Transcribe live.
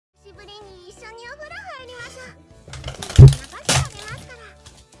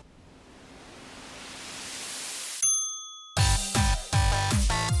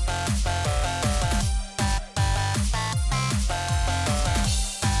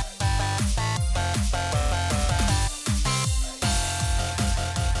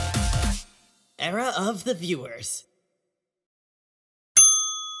Era of the viewers.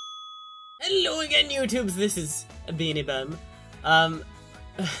 Hello again, YouTubes, this is BeenieBomb.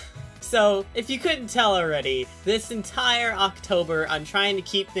 So, if you couldn't tell already, this entire October I'm trying to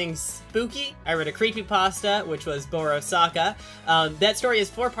keep things spooky. I read a creepypasta, which was Borosaka. That story has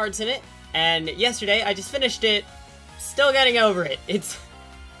 4 parts in it, and yesterday I just finished it, still getting over it. It's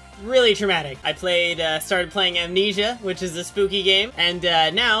really traumatic. I started playing Amnesia, which is a spooky game, and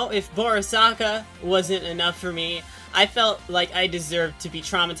now, if Borosaka wasn't enough for me, I felt like I deserved to be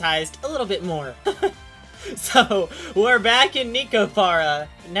traumatized a little bit more. So, we're back in Nekopara.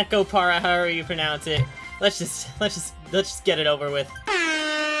 Nekopara, however you pronounce it. Let's just get it over with.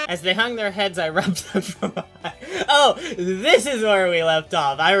 As they hung their heads, I rubbed them from behind. Oh, this is where we left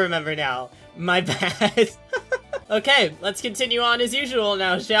off. I remember now. My bad. Okay, let's continue on as usual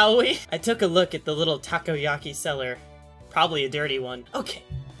now, shall we? I took a look at the little takoyaki seller. Probably a dirty one. Okay.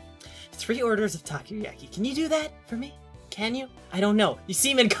 3 orders of takoyaki. Can you do that for me? Can you? I don't know. You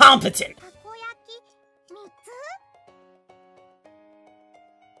seem incompetent.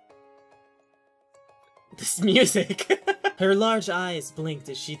 This music. Her large eyes blinked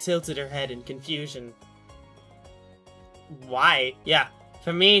as she tilted her head in confusion. Why? Yeah.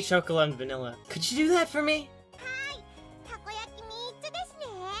 For me, chocolate and vanilla. Could you do that for me?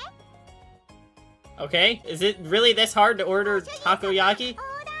 Okay, is it really this hard to order takoyaki?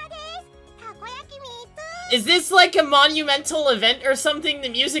 Is this like a monumental event or something? The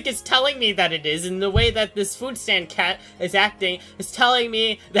music is telling me that it is, and the way that this food stand cat is acting is telling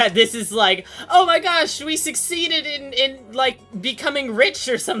me that this is like, oh my gosh, we succeeded in like, becoming rich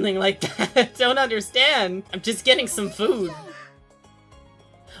or something like that. Don't understand. I'm just getting some food.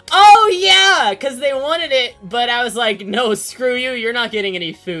 Oh yeah, because they wanted it, but I was like, no, screw you, you're not getting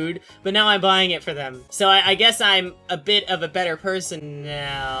any food. But now I'm buying it for them. So I guess I'm a bit of a better person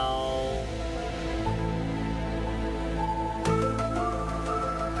now.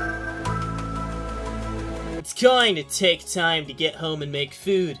 It's going to take time to get home and make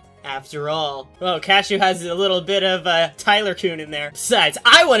food, after all. Oh, Cashew has a little bit of Tyler Coon in there. Besides,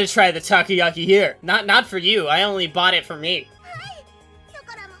 I want to try the takoyaki here. Not for you, I only bought it for me.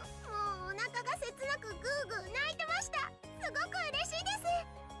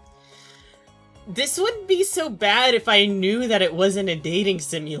 This wouldn't be so bad if I knew that it wasn't a dating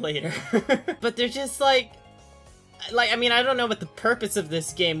simulator. But they're just like, I mean, I don't know what the purpose of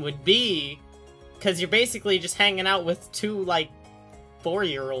this game would be. Because you're basically just hanging out with 2, like,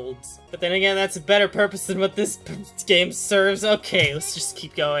 4-year-olds. But then again, that's a better purpose than what this game serves. Okay, let's just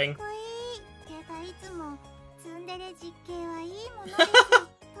keep going.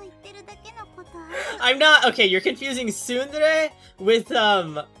 I'm not- okay, you're confusing tsundere with,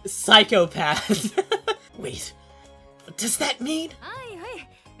 psychopath. Wait, what does that mean?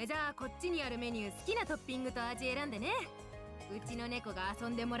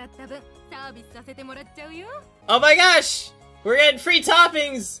 Oh my gosh! We're getting free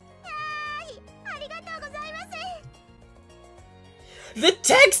toppings! The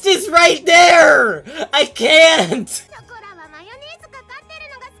text is right there! I can't!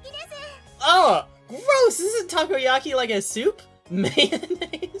 Oh! Gross! Isn't takoyaki like a soup?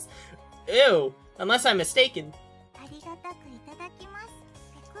 Mayonnaise? Ew. Unless I'm mistaken.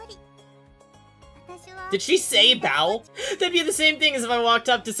 Did she say bow? That'd be the same thing as if I walked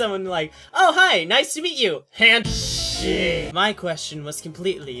up to someone like, oh hi, nice to meet you. Handshake. My question was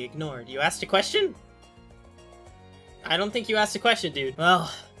completely ignored. You asked a question? I don't think you asked a question, dude.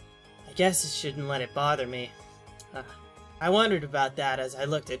 Well, I guess I shouldn't let it bother me. I wondered about that as I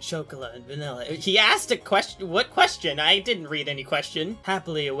looked at chocolate and vanilla. He asked a question? What question? I didn't read any question.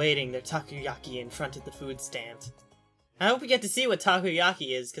 Happily awaiting their takoyaki in front of the food stand. I hope we get to see what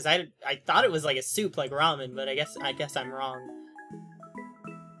takoyaki is, because I thought it was like a soup like ramen, but I guess I'm wrong.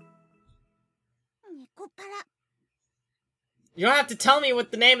 You don't have to tell me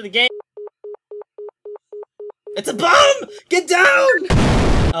what the name of the game. It's a bomb! Get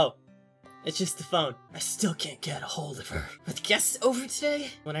down! Oh. It's just the phone. I still can't get a hold of her. With guests over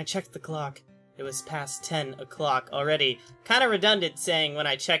today? When I checked the clock, it was past 10 o'clock already. Kinda redundant saying when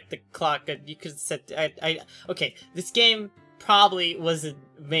I checked the clock, you could have said, okay, this game probably wasn't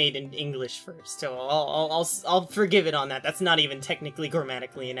made in English first, so I'll forgive it on that. That's not even technically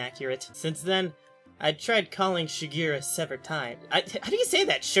grammatically inaccurate. Since then, I tried calling Shigure several times. How do you say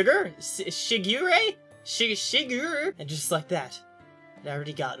that? Sugar? Shigure? Shigure? And just like that, I'd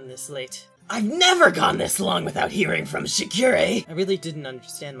already gotten this late. I've never gone this long without hearing from Shigure! I really didn't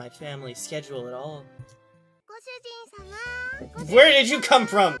understand my family's schedule at all. Where did you come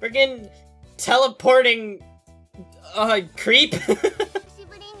from? Friggin' teleporting... creep?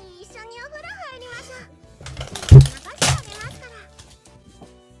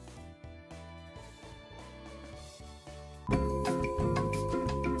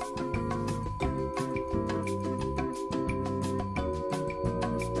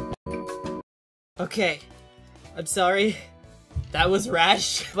 Okay. I'm sorry. That was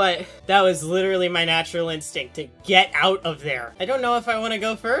rash, but that was literally my natural instinct to get out of there. I don't know if I want to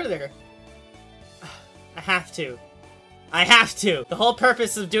go further. I have to. I have to! The whole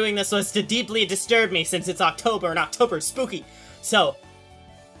purpose of doing this was to deeply disturb me since it's October and October's spooky. So,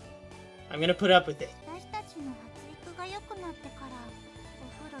 I'm gonna put up with it.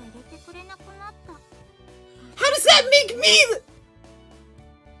 How does that make me?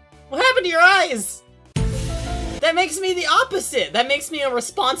 What happened to your eyes? That makes me the opposite! That makes me a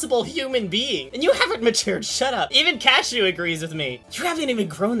responsible human being. And you haven't matured, shut up. Even Cashew agrees with me. You haven't even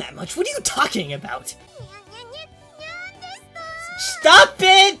grown that much. What are you talking about? Stop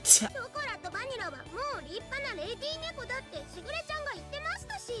it!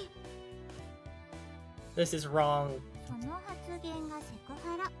 This is wrong.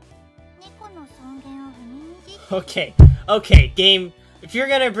 Okay, okay, game. If you're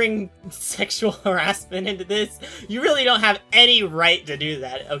gonna bring sexual harassment into this, you really don't have any right to do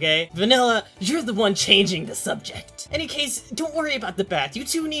that, okay? Vanilla, you're the one changing the subject. Any case, don't worry about the bath. You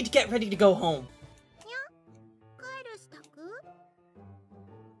two need to get ready to go home.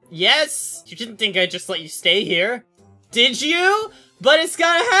 Yes? You didn't think I'd just let you stay here? Did you? But it's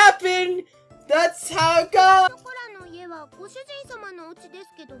gonna happen! That's how it goes!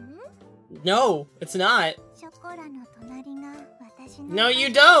 No, it's not. No, you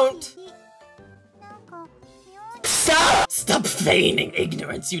don't! Stop! Stop feigning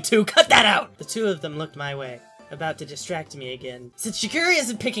ignorance, you two! Cut that out! The two of them looked my way, about to distract me again. Since Shiguri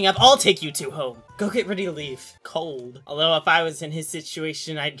isn't picking up, I'll take you two home. Go get ready to leave. Cold. Although if I was in his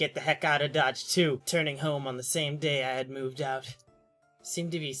situation, I'd get the heck out of Dodge too. Turning home on the same day I had moved out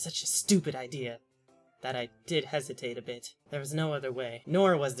seemed to be such a stupid idea that I did hesitate a bit. There was no other way,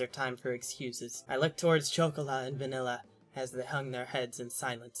 nor was there time for excuses. I looked towards Chocolat and Vanilla as they hung their heads in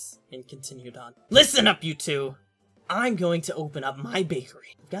silence and continued on. Listen up, you two! I'm going to open up my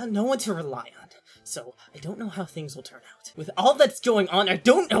bakery. I've got no one to rely on, so I don't know how things will turn out. With all that's going on, I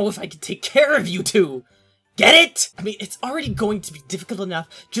don't know if I can take care of you two! Get it? I mean, it's already going to be difficult enough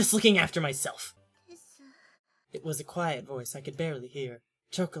just looking after myself. It was a quiet voice I could barely hear.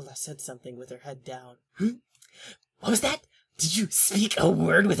 Chocolat said something with her head down. What was that? Did you speak a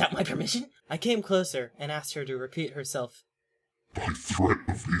word without my permission? I came closer and asked her to repeat herself. By threat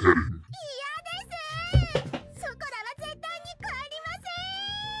of beheading.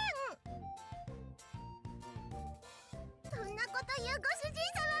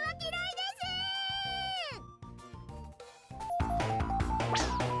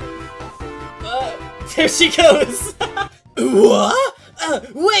 There she goes! What?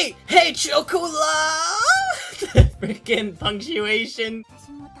 Wait! Hey, Chocolat! The freaking punctuation.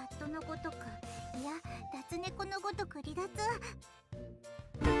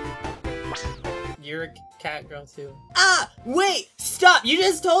 You're a cat girl too. Ah! Wait! Stop! You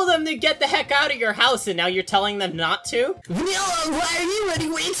just told them to get the heck out of your house and now you're telling them not to? Vanilla, why are you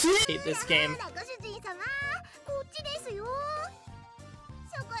running away too? I hate this game.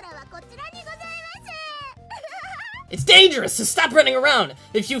 It's dangerous, so stop running around!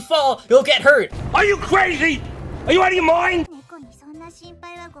 If you fall, you'll get hurt! Are you crazy? Are you out of your mind?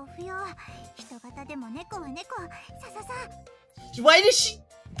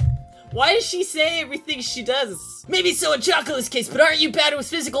 Why does she say everything she does? Maybe so in Chocolate's case, but aren't you bad with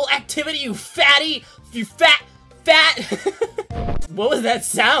physical activity, you fatty? You fat. What was that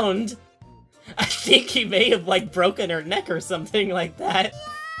sound? I think he may have, like, broken her neck or something like that.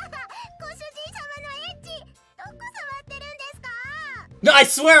 No, I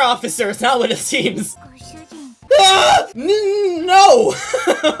swear, officer, it's not what it seems. Ah! No!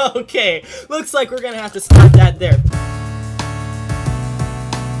 Okay, looks like we're gonna have to stop that there.